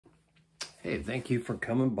Hey, thank you for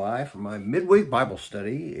coming by for my midweek Bible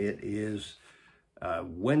study. It is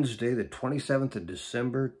Wednesday, the 27th of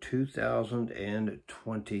December,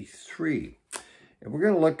 2023. And we're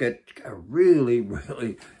going to look at a really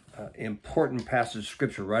important passage of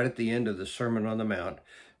Scripture right at the end of the Sermon on the Mount,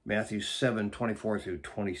 Matthew 7:24 through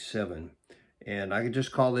 27. And I could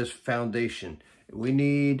just call this foundation. We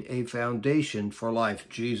need a foundation for life.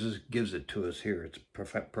 Jesus gives it to us here. It's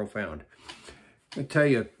profound. Let me tell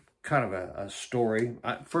you kind of a story.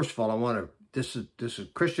 First of all, this is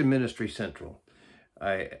Christian Ministry Central.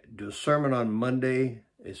 I do a sermon on Monday,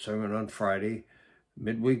 a sermon on Friday,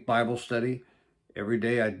 midweek Bible study. Every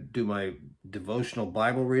day I do my devotional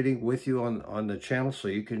Bible reading with you on the channel so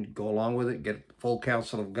you can go along with it, get full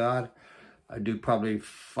counsel of God. I do probably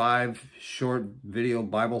 5 short video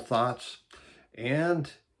Bible thoughts.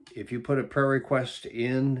 And if you put a prayer request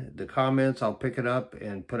in the comments, I'll pick it up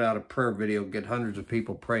and put out a prayer video, get hundreds of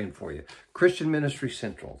people praying for you. Christian Ministry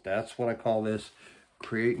Central, that's what I call this,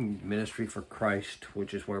 creating ministry for Christ,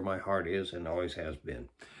 which is where my heart is and always has been.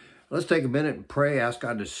 Let's take a minute and pray, ask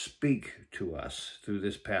God to speak to us through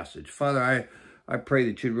this passage. Father, I pray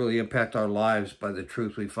that you'd really impact our lives by the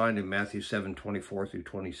truth we find in Matthew 7:24 through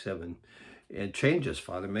 27. And change us,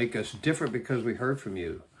 Father. Make us different because we heard from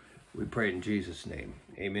you. We pray in Jesus' name.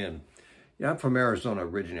 Amen. Yeah, I'm from Arizona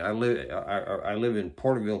originally. I live in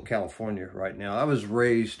Porterville, California right now. I was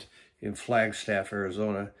raised in Flagstaff,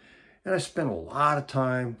 Arizona, and I spent a lot of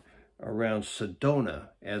time around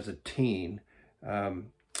Sedona as a teen.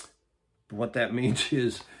 What that means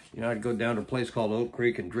is, I'd go down to a place called Oak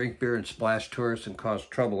Creek and drink beer and splash tourists and cause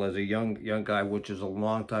trouble as a young guy, which is a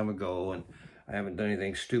long time ago, and I haven't done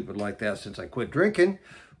anything stupid like that since I quit drinking,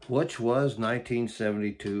 which was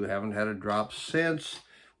 1972. Haven't had a drop since.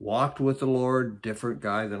 Walked with the Lord, different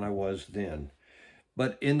guy than I was then.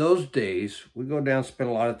 But in those days, we go down, spend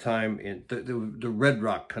a lot of time in the Red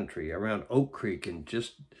Rock country around Oak Creek and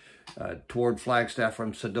just toward Flagstaff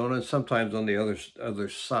from Sedona, and sometimes on the other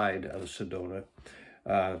side of Sedona.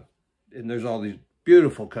 And there's all these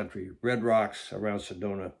beautiful country, red rocks around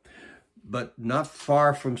Sedona. But not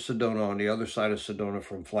far from Sedona, on the other side of Sedona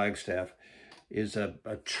from Flagstaff, is a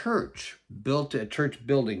church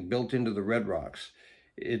building built into the Red Rocks.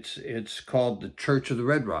 It's called the Church of the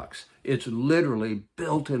Red Rocks. It's literally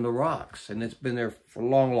built in the rocks, and it's been there for a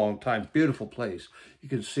long time. Beautiful place. You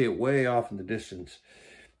can see it way off in the distance.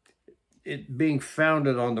 It being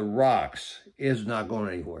founded on the rocks is not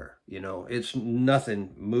going anywhere. It's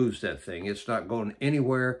nothing moves that thing. It's not going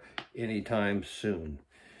anywhere anytime soon.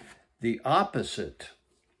 The opposite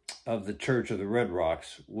of the Church of the Red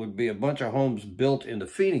Rocks would be a bunch of homes built in the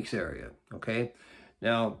Phoenix area, okay?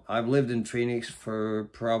 Now, I've lived in Phoenix for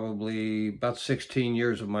probably about 16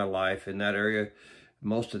 years of my life in that area,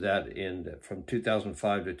 most of that from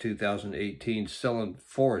 2005 to 2018, selling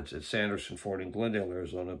Fords at Sanderson Ford in Glendale,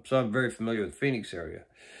 Arizona. So I'm very familiar with the Phoenix area.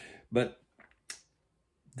 But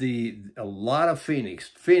a lot of Phoenix,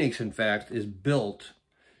 in fact, is built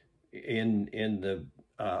on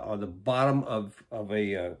the bottom of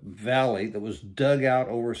a valley that was dug out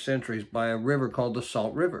over centuries by a river called the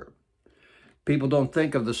Salt River. People don't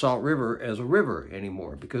think of the Salt River as a river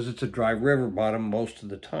anymore because it's a dry river bottom most of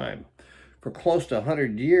the time. For close to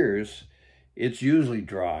 100 years, it's usually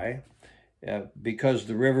dry because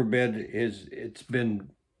the riverbed it's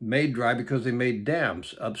been made dry because they made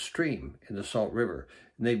dams upstream in the Salt River.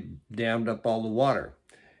 And they dammed up all the water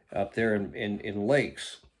up there in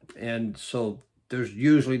lakes. And so there's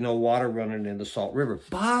usually no water running in the Salt River,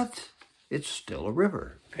 but it's still a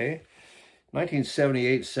river, okay?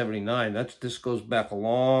 1978, 79, this goes back a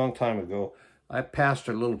long time ago. I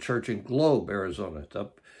pastored a little church in Globe, Arizona. It's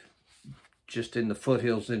up just in the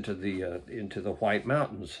foothills into the White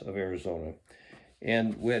Mountains of Arizona.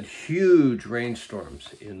 And we had huge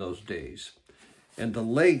rainstorms in those days. And the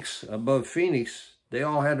lakes above Phoenix, they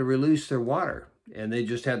all had to release their water, and they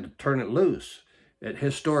just had to turn it loose at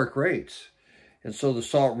historic rates. And so the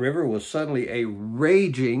Salt River was suddenly a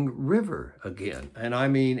raging river again. And I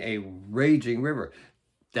mean a raging river.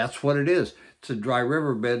 That's what it is. It's a dry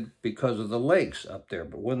riverbed because of the lakes up there.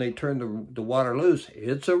 But when they turn the water loose,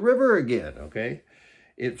 it's a river again, okay?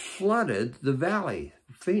 It flooded the valley,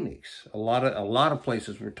 Phoenix. A lot of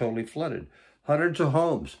places were totally flooded. Hundreds of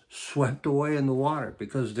homes swept away in the water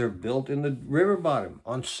because they're built in the river bottom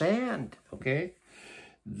on sand, okay?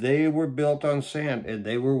 They were built on sand, and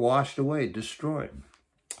they were washed away, destroyed.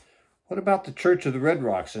 What about the Church of the Red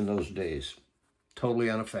Rocks in those days? Totally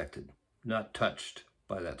unaffected, not touched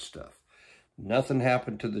by that stuff. Nothing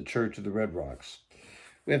happened to the Church of the Red Rocks.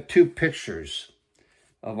 We have 2 pictures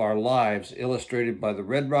of our lives illustrated by the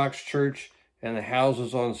Red Rocks Church and the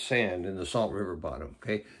houses on sand in the Salt River bottom,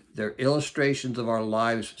 okay? They're illustrations of our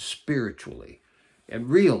lives spiritually and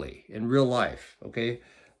really, in real life, okay?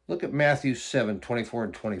 Look at Matthew 7, 24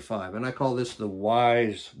 and 25, and I call this the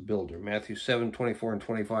wise builder. Matthew 7, 24 and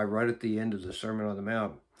 25, right at the end of the Sermon on the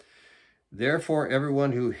Mount. Therefore,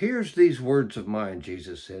 everyone who hears these words of mine,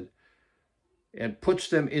 Jesus said, and puts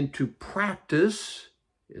them into practice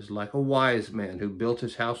is like a wise man who built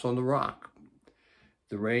his house on the rock.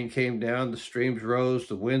 The rain came down, the streams rose,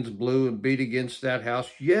 the winds blew and beat against that house,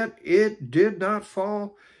 yet it did not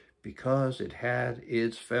fall because it had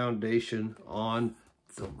its foundation on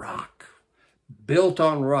the rock. Built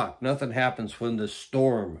on rock. Nothing happens when the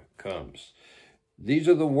storm comes. These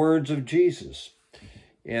are the words of Jesus.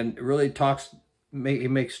 And it really he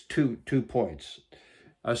makes two points.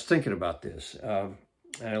 I was thinking about this, and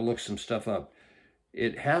I looked some stuff up.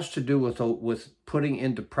 It has to do with putting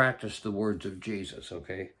into practice the words of Jesus,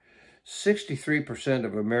 okay? 63%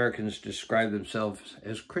 of Americans describe themselves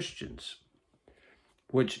as Christians,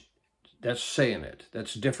 which, that's saying it.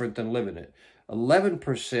 That's different than living it.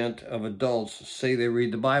 11% of adults say they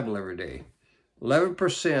read the Bible every day.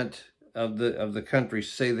 11% of the country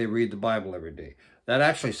say they read the Bible every day. That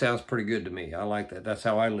actually sounds pretty good to me. I like that. That's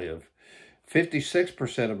how I live.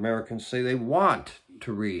 56% of Americans say they want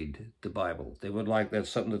to read the Bible. That's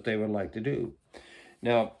something that they would like to do.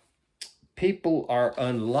 Now, people are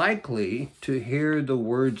unlikely to hear the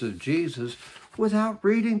words of Jesus without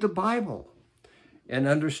reading the Bible and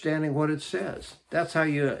understanding what it says. That's how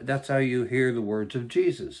you hear the words of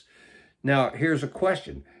Jesus. Now, here's a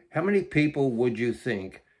question. How many people would you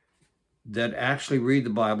think that actually read the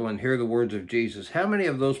Bible and hear the words of Jesus? How many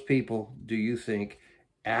of those people do you think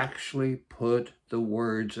actually put the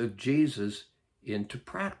words of Jesus into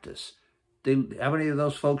practice? How many of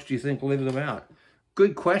those folks do you think live them out?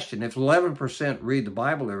 Good question. If 11% read the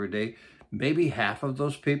Bible every day, maybe half of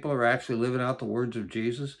those people are actually living out the words of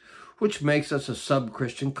Jesus, which makes us a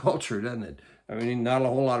sub-Christian culture, doesn't it? I mean, not a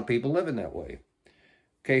whole lot of people living that way.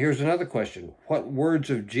 Okay, here's another question. What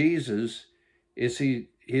words of Jesus is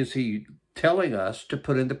he telling us to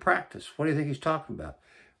put into practice? What do you think he's talking about?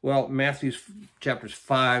 Well, Matthew chapters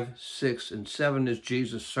 5, 6, and 7 is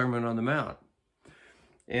Jesus' Sermon on the Mount.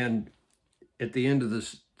 And at the end of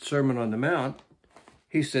this Sermon on the Mount,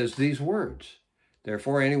 he says these words.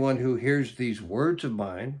 Therefore, anyone who hears these words of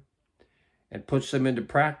mine and puts them into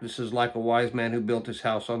practice is like a wise man who built his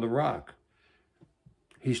house on the rock.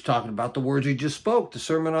 He's talking about the words he just spoke, the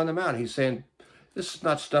Sermon on the Mount. He's saying, this is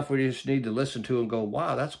not stuff we just need to listen to and go,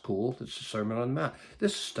 wow, that's cool. It's the Sermon on the Mount.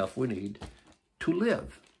 This is stuff we need to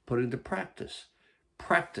live, put into practice.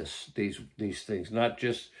 Practice these things, not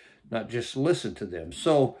just listen to them.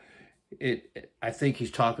 So I think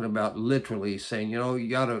he's talking about literally saying, you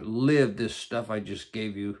got to live this stuff I just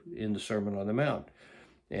gave you in the Sermon on the Mount.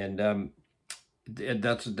 And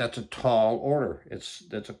that's a tall order.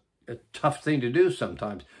 That's a tough thing to do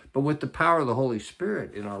sometimes. But with the power of the Holy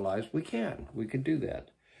Spirit in our lives, we can do that.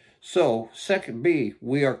 So, second B,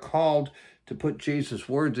 we are called to put Jesus'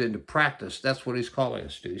 words into practice. That's what he's calling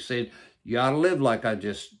us to. He's saying, you ought to live like I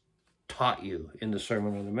just taught you in the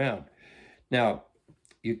Sermon on the Mount. Now,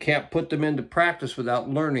 you can't put them into practice without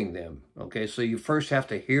learning them. Okay, so you first have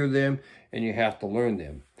to hear them and you have to learn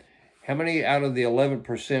them. How many out of the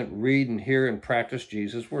 11% read and hear and practice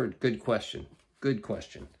Jesus' word? Good question. Good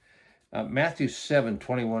question. Matthew 7,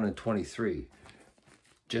 21 and 23,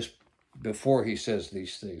 just before he says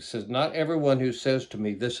these things, says, not everyone who says to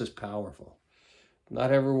me, this is powerful.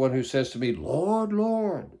 Not everyone who says to me, Lord,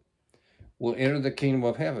 Lord, will enter the kingdom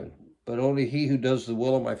of heaven, but only he who does the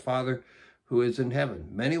will of my Father who is in heaven.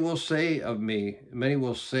 Many will say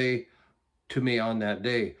to me on that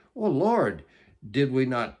day, oh, Lord, did we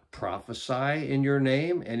not prophesy in your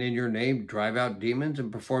name, and in your name drive out demons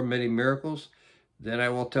and perform many miracles? Then I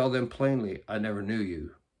will tell them plainly, I never knew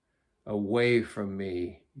you. Away from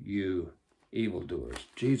me, you evildoers.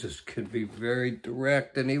 Jesus could be very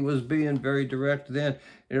direct, and he was being very direct then.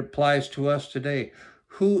 It applies to us today.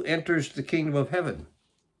 Who enters the kingdom of heaven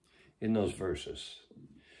in those verses?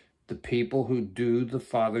 The people who do the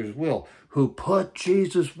Father's will, who put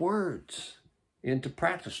Jesus' words into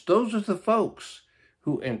practice. Those are the folks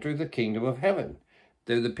who enter the kingdom of heaven.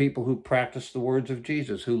 They're the people who practice the words of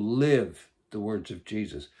Jesus, who live the words of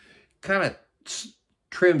Jesus. Kind of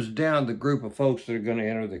trims down the group of folks that are going to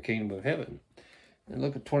enter the kingdom of heaven. And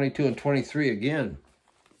look at 22 and 23 again.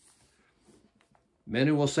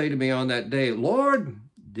 Many will say to me on that day, Lord,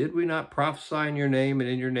 did we not prophesy in your name, and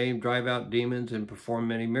in your name drive out demons and perform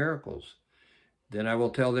many miracles? Then I will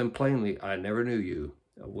tell them plainly, I never knew you.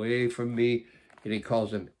 Away from me. And he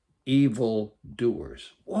calls them evil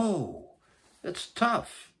doers. Whoa, It's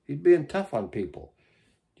tough. He's being tough on people.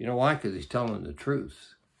 You know why? Because he's telling the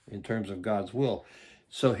truth in terms of God's will.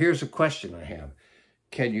 So here's a question I have.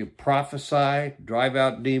 Can you prophesy, drive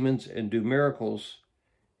out demons, and do miracles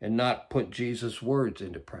and not put Jesus' words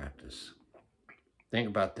into practice? Think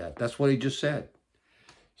about that. That's what he just said.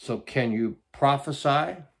 So can you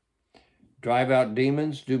prophesy, drive out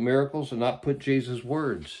demons, do miracles, and not put Jesus'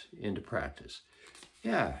 words into practice?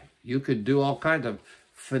 Yeah, you could do all kinds of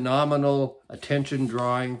phenomenal,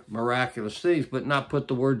 attention-drawing, miraculous things, but not put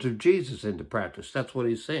the words of Jesus into practice. That's what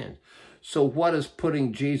he's saying. So what does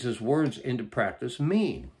putting Jesus' words into practice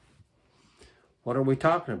mean? What are we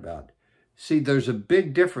talking about? See, there's a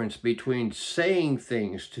big difference between saying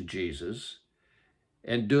things to Jesus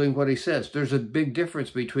and doing what he says. There's a big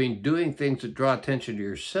difference between doing things that draw attention to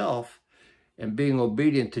yourself and being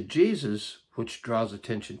obedient to Jesus, which draws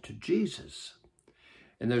attention to Jesus.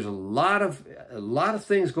 And there's a lot of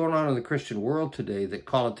things going on in the Christian world today that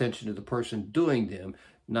call attention to the person doing them,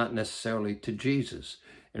 not necessarily to Jesus.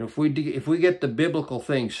 And if we get the biblical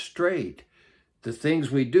things straight, the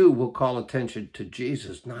things we do will call attention to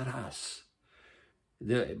Jesus, not us.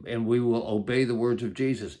 And we will obey the words of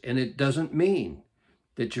Jesus. And it doesn't mean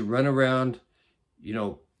that you run around,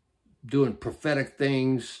 doing prophetic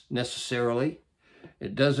things necessarily.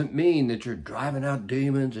 It doesn't mean that you're driving out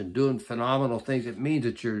demons and doing phenomenal things. It means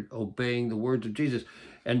that you're obeying the words of Jesus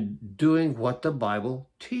and doing what the Bible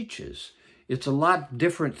teaches. It's a lot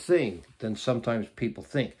different thing than sometimes people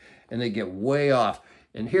think, and they get way off.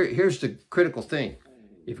 And here's the critical thing.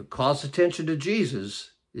 If it calls attention to Jesus,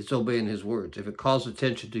 it's obeying his words. If it calls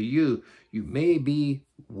attention to you, you may be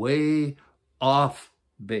way off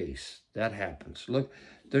base. That happens. Look,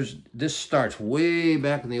 this starts way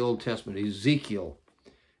back in the Old Testament, Ezekiel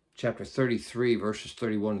chapter 33, verses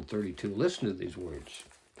 31 and 32. Listen to these words.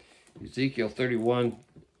 Ezekiel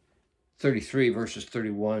 33, verses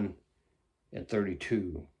 31 and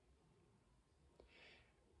 32.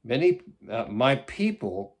 My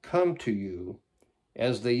people come to you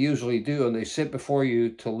as they usually do, and they sit before you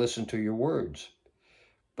to listen to your words.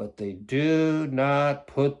 But they do not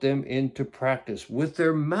put them into practice. With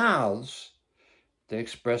their mouths, they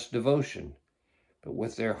express devotion,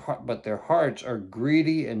 but their hearts are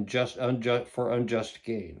greedy and for unjust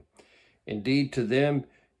gain. Indeed, to them,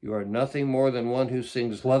 you are nothing more than one who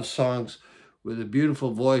sings love songs with a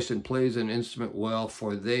beautiful voice and plays an instrument well,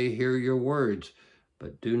 for they hear your words,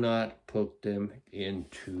 but do not put them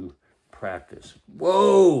into practice.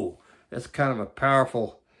 Whoa! That's kind of a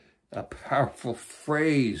powerful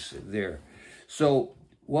phrase there. So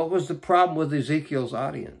what was the problem with Ezekiel's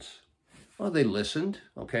audience? Well, they listened,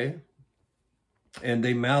 okay, and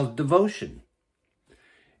they mouthed devotion,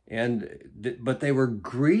 but they were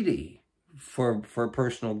greedy for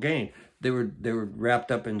personal gain. They were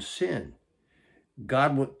wrapped up in sin.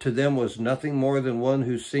 God to them was nothing more than one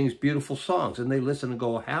who sings beautiful songs, and they listen and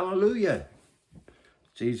go, hallelujah.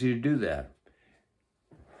 It's easy to do that.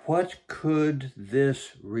 What could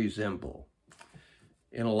this resemble?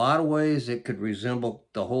 In a lot of ways, it could resemble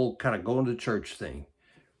the whole kind of going to church thing.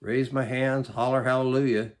 Raise my hands, holler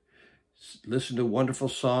hallelujah, listen to wonderful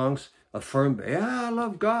songs, affirm, yeah, I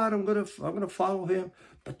love God, I'm gonna follow him.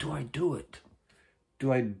 But do I do it?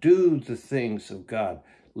 Do I do the things of God?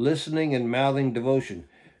 Listening and mouthing devotion.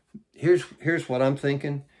 Here's what I'm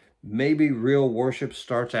thinking. Maybe real worship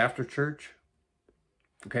starts after church.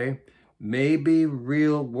 Okay? Maybe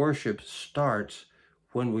real worship starts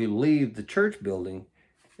when we leave the church building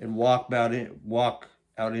and walk out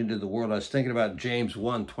into the world. I was thinking about James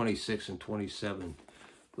 1, 26 and 27.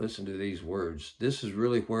 Listen to these words. This is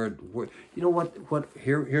really where you know what?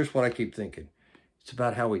 Here's what I keep thinking. It's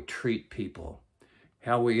about how we treat people,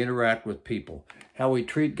 how we interact with people, how we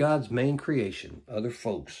treat God's main creation, other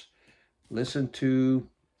folks. Listen to,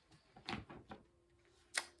 let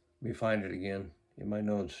me find it again in my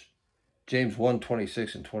notes. James 1,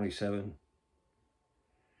 26 and 27.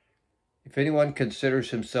 If anyone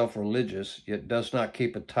considers himself religious, yet does not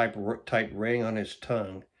keep a tight rein on his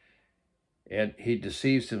tongue, and he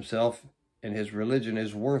deceives himself, and his religion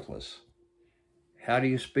is worthless. How do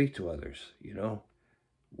you speak to others,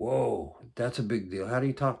 Whoa, that's a big deal. How do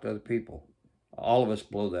you talk to other people? All of us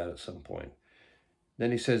blow that at some point.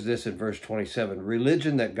 Then he says this in verse 27.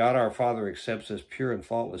 Religion that God our Father accepts as pure and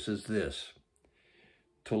faultless is this: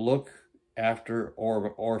 to look after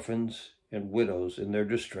orphans and widows in their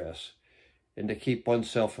distress, and to keep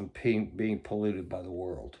oneself from being polluted by the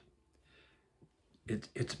world.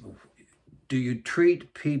 Do you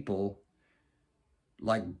treat people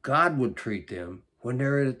like God would treat them when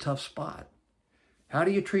they're in a tough spot? How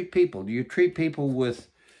do you treat people? Do you treat people with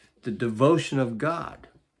the devotion of God?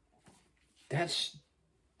 that's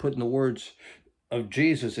putting the words of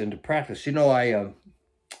Jesus into practice. You know,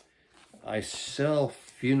 I sell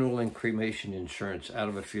funeral and cremation insurance out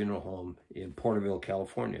of a funeral home in Porterville,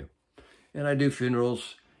 California. And I do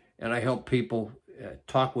funerals, and I help people,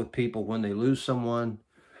 talk with people when they lose someone,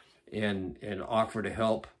 and offer to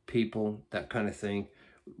help people, that kind of thing.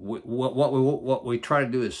 What we try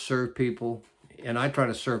to do is serve people, and I try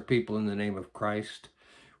to serve people in the name of Christ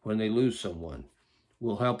when they lose someone.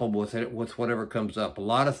 We'll help them with it, with whatever comes up. A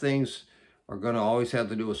lot of things are going to always have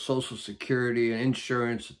to do with Social Security and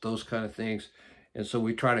insurance, those kind of things. And so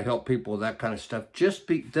we try to help people with that kind of stuff. Just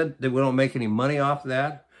that we don't make any money off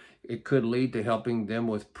that. It could lead to helping them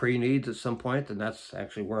with pre-needs at some point, and that's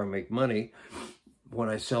actually where I make money, when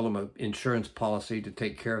I sell them an insurance policy to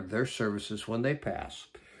take care of their services when they pass.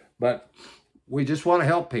 But we just want to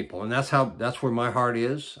help people, and that's where my heart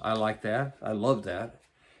is. I like that. I love that.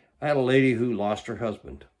 I had a lady who lost her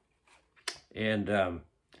husband, and I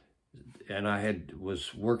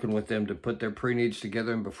was working with them to put their pre-needs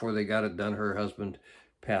together, and before they got it done, her husband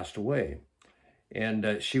passed away.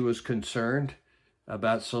 And she was concerned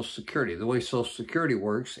about Social Security. The way Social Security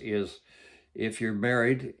works is, if you're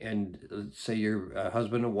married and let's say you're a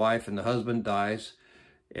husband and wife, and the husband dies,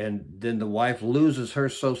 and then the wife loses her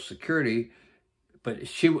Social Security, but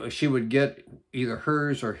she would get either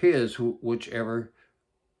hers or his, whichever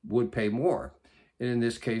would pay more. And in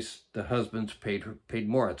this case, the husband's paid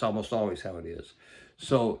more. It's almost always how it is.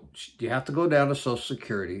 So you have to go down to Social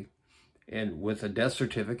Security and with a death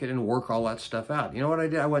certificate and work all that stuff out. You know what I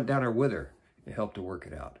did? I went down there with her and helped her work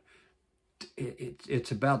it out.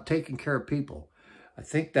 It's about taking care of people. I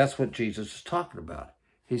think that's what Jesus is talking about.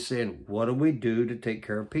 He's saying, what do we do to take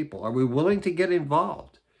care of people? Are we willing to get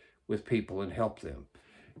involved with people and help them?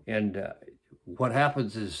 And what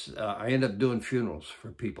happens is I end up doing funerals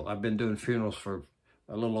for people. I've been doing funerals for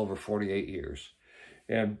a little over 48 years.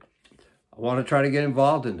 And I want to try to get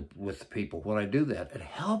involved with the people when I do that and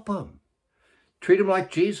help them. Treat them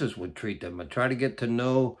like Jesus would treat them. I try to get to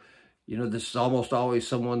know, you know, this is almost always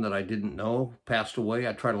someone that I didn't know passed away.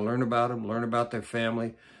 I try to learn about them, learn about their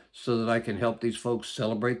family, so that I can help these folks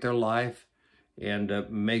celebrate their life and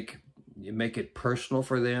make it personal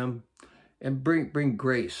for them, and bring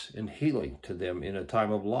grace and healing to them in a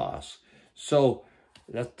time of loss. So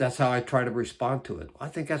that's how I try to respond to it. I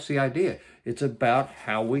think that's the idea. It's about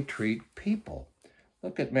how we treat people.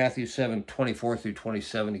 Look at Matthew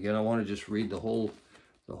 7:24-27 again. I want to just read the whole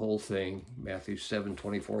thing. Matthew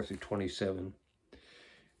 7:24-27.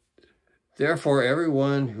 Therefore,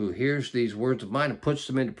 everyone who hears these words of mine and puts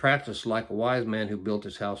them into practice, like a wise man who built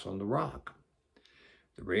his house on the rock.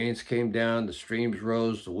 The rains came down, the streams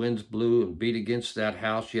rose, the winds blew and beat against that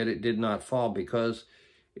house, yet it did not fall, because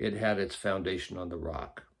it had its foundation on the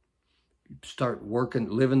rock. You start working,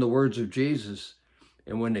 living the words of Jesus,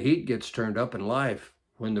 and when the heat gets turned up in life,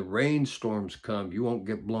 when the rainstorms come, you won't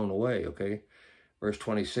get blown away, okay? Verse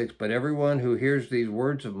 26, but everyone who hears these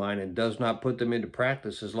words of mine and does not put them into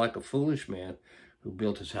practice is like a foolish man who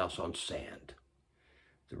built his house on sand.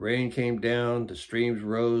 The rain came down, the streams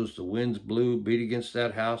rose, the winds blew, beat against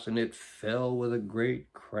that house, and it fell with a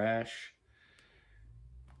great crash.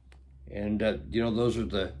 And, you know, those are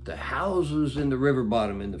the houses in the river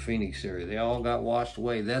bottom in the Phoenix area. They all got washed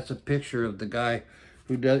away. That's a picture of the guy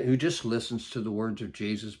who just listens to the words of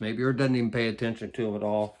Jesus, maybe, or doesn't even pay attention to them at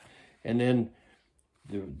all. And then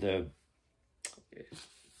the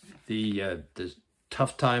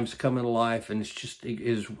tough times come in life, and it's just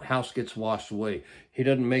his house gets washed away. He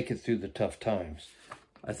doesn't make it through the tough times.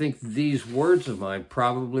 I think these words of mine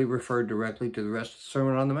probably refer directly to the rest of the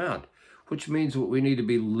Sermon on the Mount, which means what we need to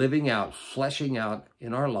be living out, fleshing out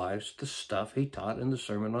in our lives the stuff he taught in the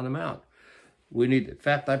Sermon on the Mount. We need, in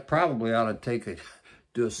fact, I probably ought to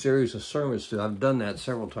do a series of sermons. I've done that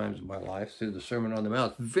several times in my life through the Sermon on the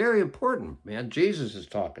Mount. It's very important, man. Jesus is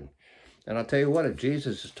talking. And I'll tell you what, if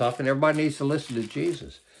Jesus is talking, everybody needs to listen to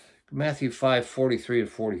Jesus. Matthew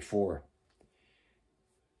 5:43-44.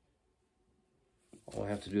 All I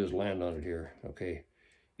have to do is land on it here. Okay.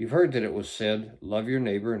 You've heard that it was said, love your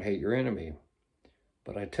neighbor and hate your enemy.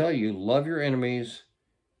 But I tell you, love your enemies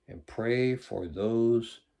and pray for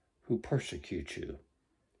those who persecute you.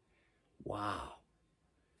 Wow.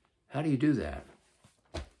 How do you do that?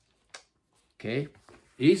 Okay.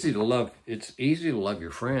 Easy to love. It's easy to love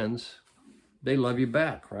your friends. They love you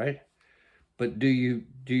back, right? But do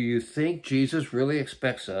you think Jesus really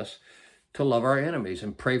expects us to love our enemies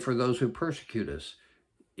and pray for those who persecute us?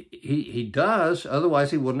 He does,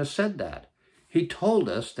 otherwise he wouldn't have said that. He told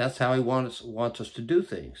us that's how he wants us to do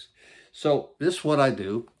things. So this is what I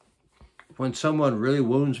do when someone really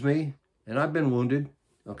wounds me, and I've been wounded,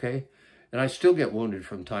 okay? And I still get wounded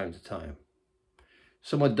from time to time.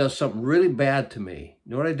 Someone does something really bad to me.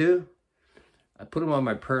 You know what I do? I put them on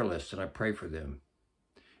my prayer list and I pray for them.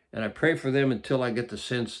 And I pray for them until I get the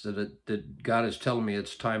sense that God is telling me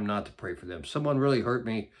it's time not to pray for them. Someone really hurt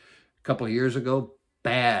me a couple of years ago.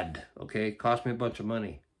 Bad, okay? Cost me a bunch of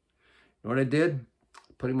money. You know what I did?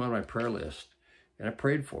 I put him on my prayer list and I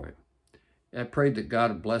prayed for him. And I prayed that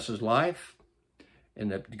God would bless his life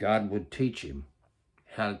and that God would teach him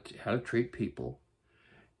how to treat people.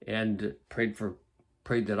 And prayed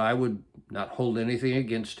that I would not hold anything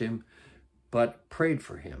against him, but prayed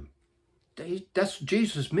for him. That's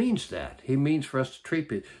Jesus means that. He means for us to treat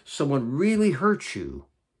people. Someone really hurts you,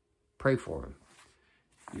 pray for him.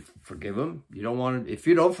 You forgive them. You don't want to, if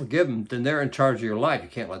you don't forgive them, then they're in charge of your life. You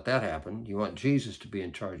can't let that happen. You want Jesus to be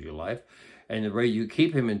in charge of your life. And the way you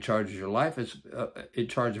keep him in charge of your life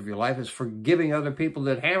is forgiving other people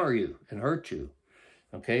that hammer you and hurt you.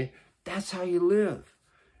 Okay? That's how you live.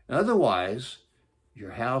 Otherwise,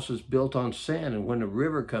 your house is built on sand, and when the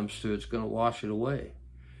river comes through, it's going to wash it away.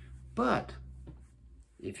 But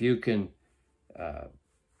if you can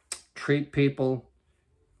treat people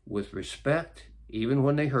with respect, even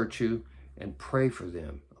when they hurt you, and pray for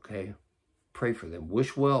them, okay? Pray for them.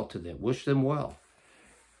 Wish well to them. Wish them well.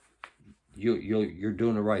 You're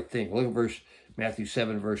doing the right thing. Look at Matthew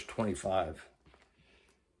 7, verse 25.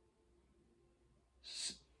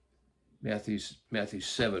 Matthew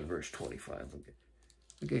 7, verse 25.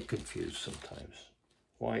 I get confused sometimes.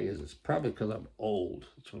 Why is this? Probably because I'm old.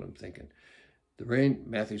 That's what I'm thinking. The rain,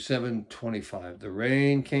 Matthew 7, 25. The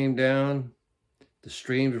rain came down, the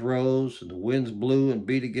streams rose, and the winds blew and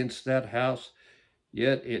beat against that house,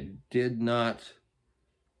 yet it did not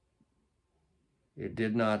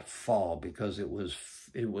fall because it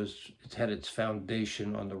had its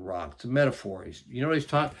foundation on the rock. It's a metaphor. You know what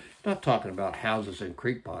he's not talking about houses and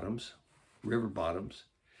creek bottoms, river bottoms.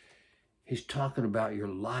 He's talking about your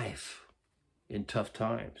life in tough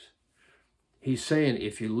times. He's saying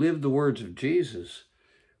if you live the words of Jesus,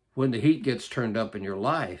 when the heat gets turned up in your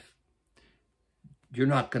life, you're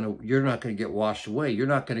not gonna get washed away. You're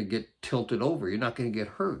not gonna get tilted over. You're not gonna get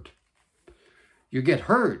hurt. You get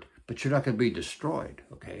hurt, but you're not gonna be destroyed.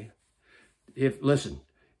 Okay? If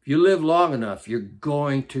you live long enough, you're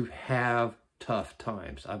going to have tough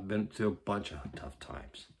times. I've been through a bunch of tough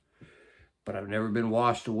times, but I've never been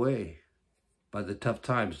washed away by the tough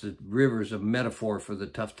times. The river's a metaphor for the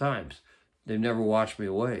tough times. They've never washed me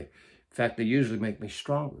away. In fact, they usually make me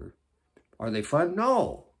stronger. Are they fun?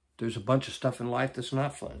 No. There's a bunch of stuff in life that's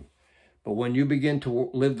not fun. But when you begin to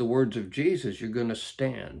live the words of Jesus, you're going to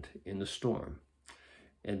stand in the storm.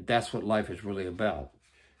 And that's what life is really about.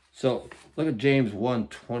 So look at James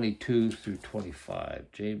 1:22 through 25.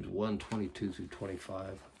 James 1:22 through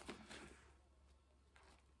 25.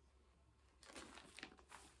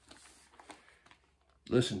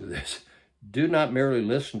 Listen to this. Do not merely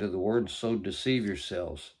listen to the word and so deceive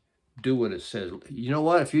yourselves. Do what it says. You know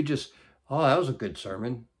what? If you just, oh, that was a good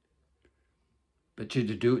sermon. But did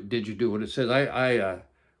you do what it says? I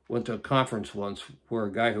went to a conference once where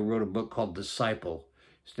a guy who wrote a book called Disciple,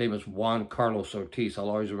 his name is Juan Carlos Ortiz. I'll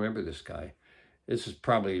always remember this guy. This is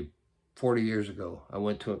probably 40 years ago. I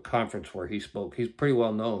went to a conference where he spoke. He's pretty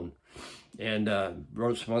well known and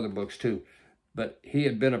wrote some other books too. But he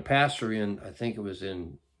had been a pastor in, I think it was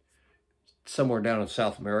in somewhere down in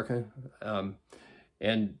South America.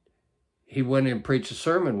 And he went in and preached a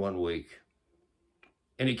sermon one week.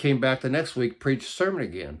 And he came back the next week, preached a sermon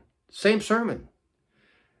again. Same sermon.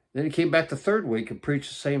 Then he came back the third week and preached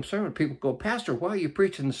the same sermon. People go, Pastor, why are you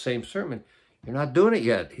preaching the same sermon? You're not doing it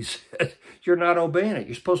yet. He said, you're not obeying it.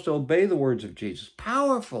 You're supposed to obey the words of Jesus.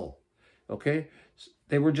 Powerful. Okay?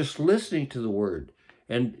 They were just listening to the word.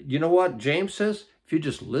 And you know what James says? If you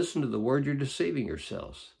just listen to the word, you're deceiving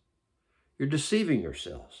yourselves. You're deceiving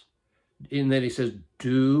yourselves. And then he says,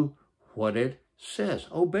 do what it says.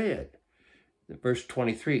 Obey it. Verse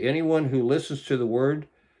 23, anyone who listens to the word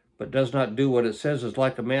but does not do what it says is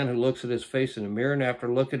like a man who looks at his face in a mirror and after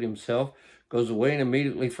looking at himself goes away and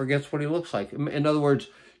immediately forgets what he looks like. In other words,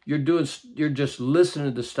 you're just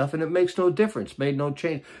listening to stuff and it makes no difference, made no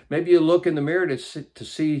change. Maybe you look in the mirror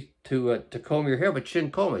to comb your hair, but you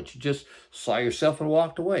didn't comb it. You just saw yourself and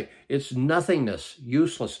walked away. It's nothingness,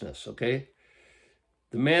 uselessness, okay?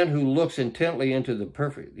 The man who looks intently into the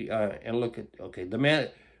perfect,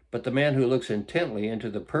 but the man who looks intently into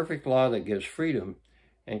the perfect law that gives freedom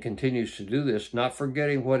and continues to do this, not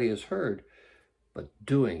forgetting what he has heard, but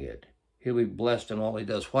doing it, he'll be blessed in all he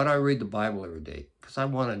does. Why do I read the Bible every day? Because I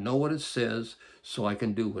want to know what it says so I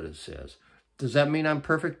can do what it says. Does that mean I'm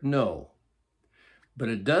perfect? No. But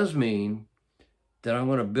it does mean that I'm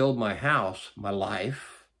going to build my house, my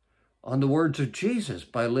life, on the words of Jesus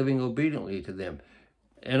by living obediently to them.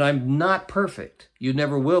 And I'm not perfect. You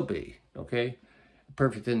never will be, okay?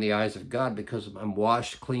 Perfect in the eyes of God because I'm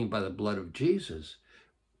washed clean by the blood of Jesus.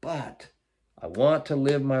 But I want to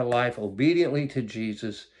live my life obediently to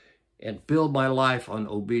Jesus and build my life on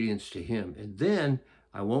obedience to him. And then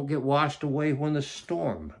I won't get washed away when the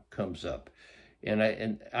storm comes up.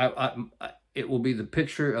 And it will be the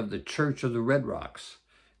picture of the Church of the Red Rocks.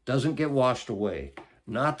 Doesn't get washed away.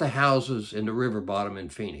 Not the houses in the river bottom in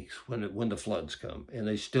Phoenix when the floods come. And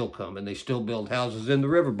they still come, and they still build houses in the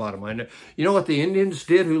river bottom. I know. You know what the Indians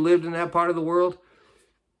did who lived in that part of the world?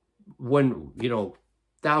 When,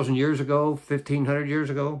 1,000 years ago, 1,500 years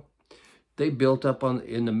ago, they built up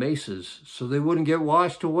in the mesas so they wouldn't get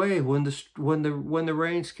washed away when the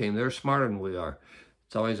rains came. They're smarter than we are.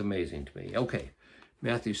 It's always amazing to me. Okay,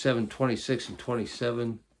 Matthew 7:26 and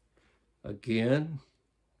 27 again.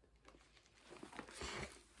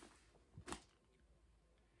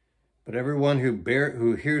 But everyone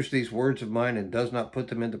who hears these words of mine and does not put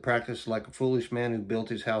them into practice, like a foolish man who built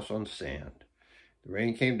his house on sand. The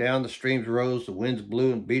rain came down, the streams rose, the winds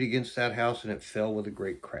blew and beat against that house, and it fell with a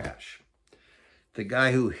great crash. The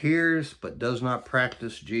guy who hears but does not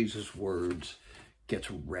practice Jesus' words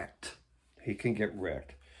gets wrecked. He can get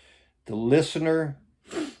wrecked. The listener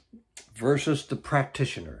versus the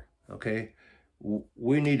practitioner, okay?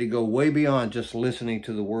 We need to go way beyond just listening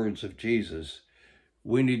to the words of Jesus.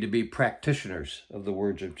 We need to be practitioners of the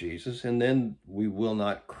words of Jesus, and then we will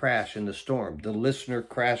not crash in the storm. The listener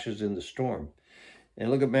crashes in the storm. And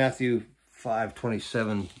look at Matthew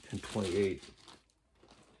 5:27 and 28.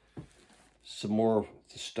 Some more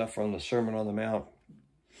stuff on the Sermon on the Mount.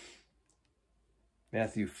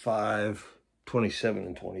 Matthew 5:27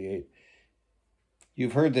 and 28.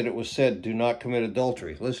 You've heard that it was said, do not commit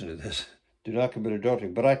adultery. Listen to this. Do not commit adultery.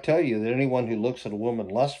 But I tell you that anyone who looks at a woman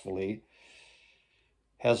lustfully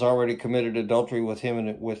has already committed adultery with him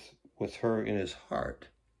and with her in his heart.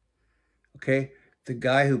 Okay? The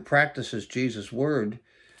guy who practices Jesus' word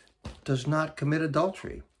does not commit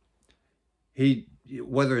adultery. He,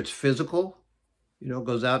 whether it's physical,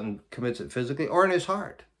 goes out and commits it physically, or in his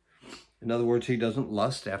heart. In other words, he doesn't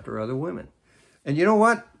lust after other women. And you know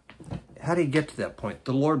what? How do you get to that point?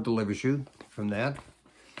 The Lord delivers you from that.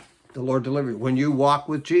 The Lord delivers you. When you walk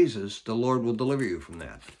with Jesus, the Lord will deliver you from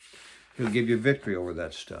that. He'll give you victory over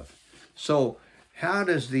that stuff. So how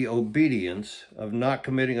does the obedience of not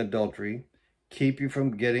committing adultery keep you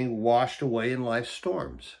from getting washed away in life's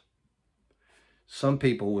storms? Some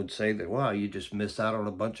people would say that, wow, you just missed out on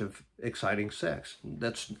a bunch of exciting sex.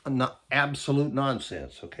 That's not absolute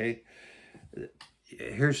nonsense, okay?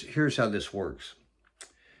 Here's how this works.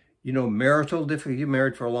 Marital difficulty, you're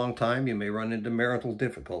married for a long time, you may run into marital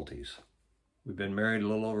difficulties. We've been married a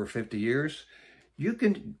little over 50 years. You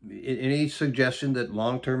can, any suggestion that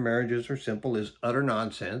long-term marriages are simple is utter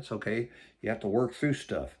nonsense, okay? You have to work through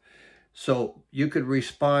stuff. So you could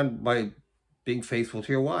respond by being faithful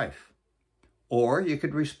to your wife. Or you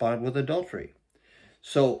could respond with adultery.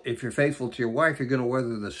 So if you're faithful to your wife, you're going to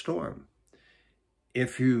weather the storm.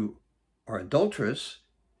 If you are adulterous,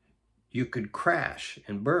 you could crash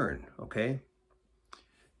and burn, okay?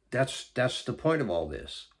 That's the point of all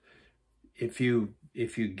this. If you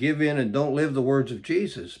give in and don't live the words of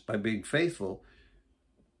Jesus by being faithful,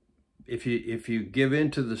 if you give in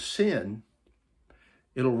to the sin,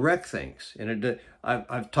 it'll wreck things. And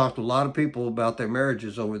I've talked to a lot of people about their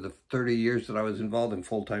marriages over the 30 years that I was involved in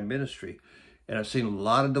full-time ministry. And I've seen a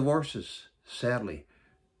lot of divorces, sadly.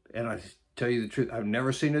 And I tell you the truth, I've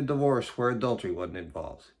never seen a divorce where adultery wasn't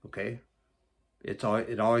involved, okay? It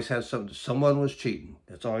always has something. Someone was cheating.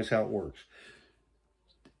 That's always how it works.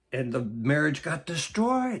 And the marriage got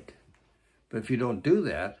destroyed. But if you don't do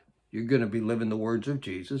that, you're going to be living the words of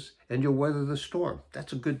Jesus and you'll weather the storm.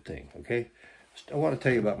 That's a good thing, okay? I want to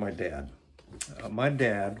tell you about my dad. My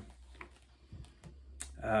dad,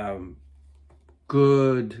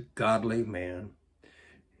 good, godly man.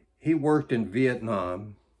 He worked in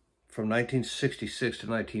Vietnam from 1966 to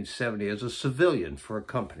 1970 as a civilian for a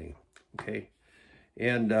company, okay?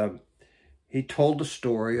 And he told the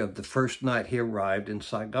story of the first night he arrived in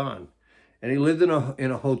Saigon. And he lived in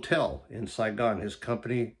a hotel in Saigon. His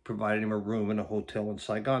company provided him a room in a hotel in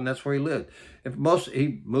Saigon. That's where he lived.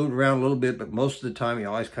 He moved around a little bit, but most of the time he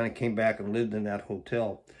always kind of came back and lived in that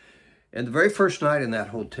hotel. And the very first night in that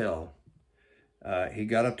hotel, he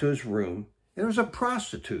got up to his room. And there was a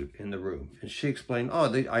prostitute in the room. And she explained,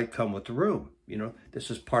 I come with the room. This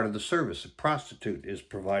is part of the service. A prostitute is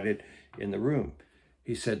provided in the room.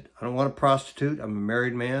 He said, I don't want a prostitute. I'm a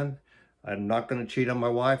married man. I'm not going to cheat on my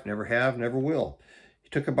wife, never have, never will.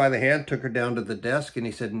 took her by the hand, took her down to the desk, and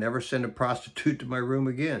he said, never send a prostitute to my room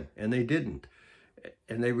again. And they didn't.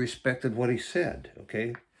 And they respected what he said,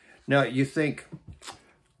 okay? Now, you think,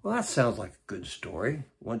 well, that sounds like a good story.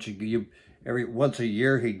 Once a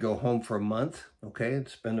year, he'd go home for a month, okay, and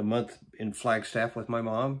spend a month in Flagstaff with my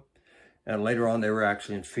mom. And later on, they were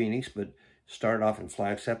actually in Phoenix, but started off in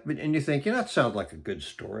Flagstaff. And you think, that sounds like a good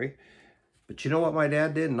story. But you know what my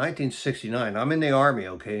dad did? In 1969, I'm in the Army,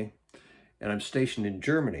 okay, and I'm stationed in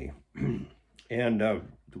Germany. And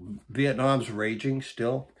Vietnam's raging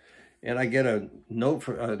still. And I get a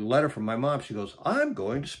letter from my mom. She goes, I'm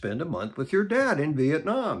going to spend a month with your dad in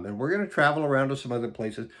Vietnam. And we're going to travel around to some other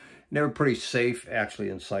places. And they were pretty safe, actually,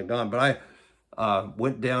 in Saigon. But I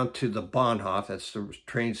went down to the Bahnhof. That's the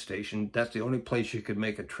train station. That's the only place you could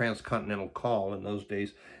make a transcontinental call in those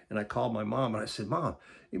days. And I called my mom, and I said, Mom,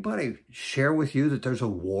 anybody share with you that there's a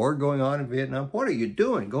war going on in Vietnam? What are you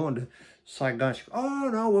doing going to Saigon? She goes, oh,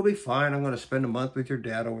 no, we'll be fine. I'm going to spend a month with your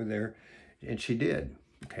dad over there. And she did,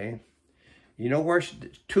 okay? You know where?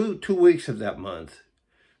 Two weeks of that month,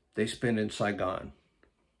 they spent in Saigon.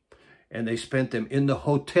 And they spent them in the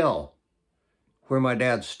hotel where my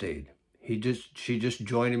dad stayed. She just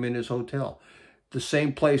joined him in his hotel. The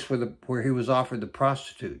same place where he was offered the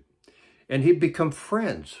prostitute. And he'd become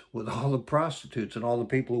friends with all the prostitutes and all the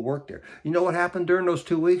people who worked there. You know what happened during those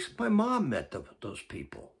 2 weeks? My mom met those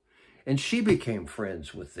people. And she became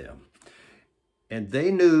friends with them. And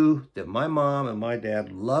they knew that my mom and my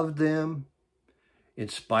dad loved them in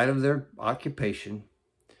spite of their occupation,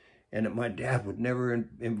 and that my dad would never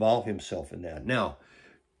involve himself in that. Now,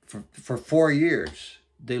 for 4 years,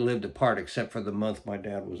 they lived apart except for the month my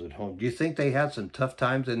dad was at home. Do you think they had some tough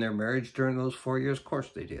times in their marriage during those 4 years? Of course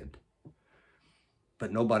they did.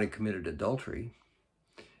 But nobody committed adultery,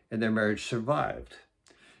 and their marriage survived.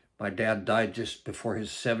 My dad died just before his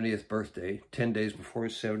 70th birthday, 10 days before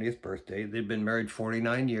his 70th birthday. They'd been married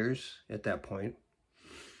 49 years at that point,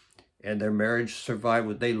 and their marriage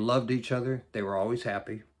survived. They loved each other. They were always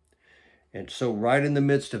happy. And so right in the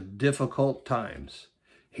midst of difficult times,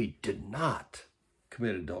 he did not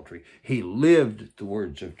commit adultery. He lived the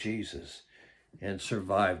words of Jesus and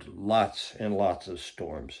survived lots and lots of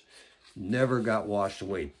storms. Never got washed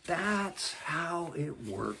away. That's how it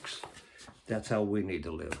works. That's how we need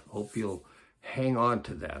to live. Hope you'll hang on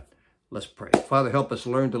to that. Let's pray. Father, help us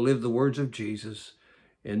learn to live the words of Jesus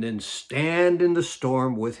and then stand in the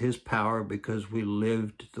storm with his power, because we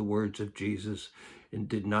lived the words of Jesus and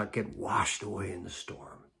did not get washed away in the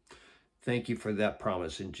storm. Thank you for that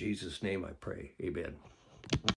promise. In Jesus' name I pray. Amen.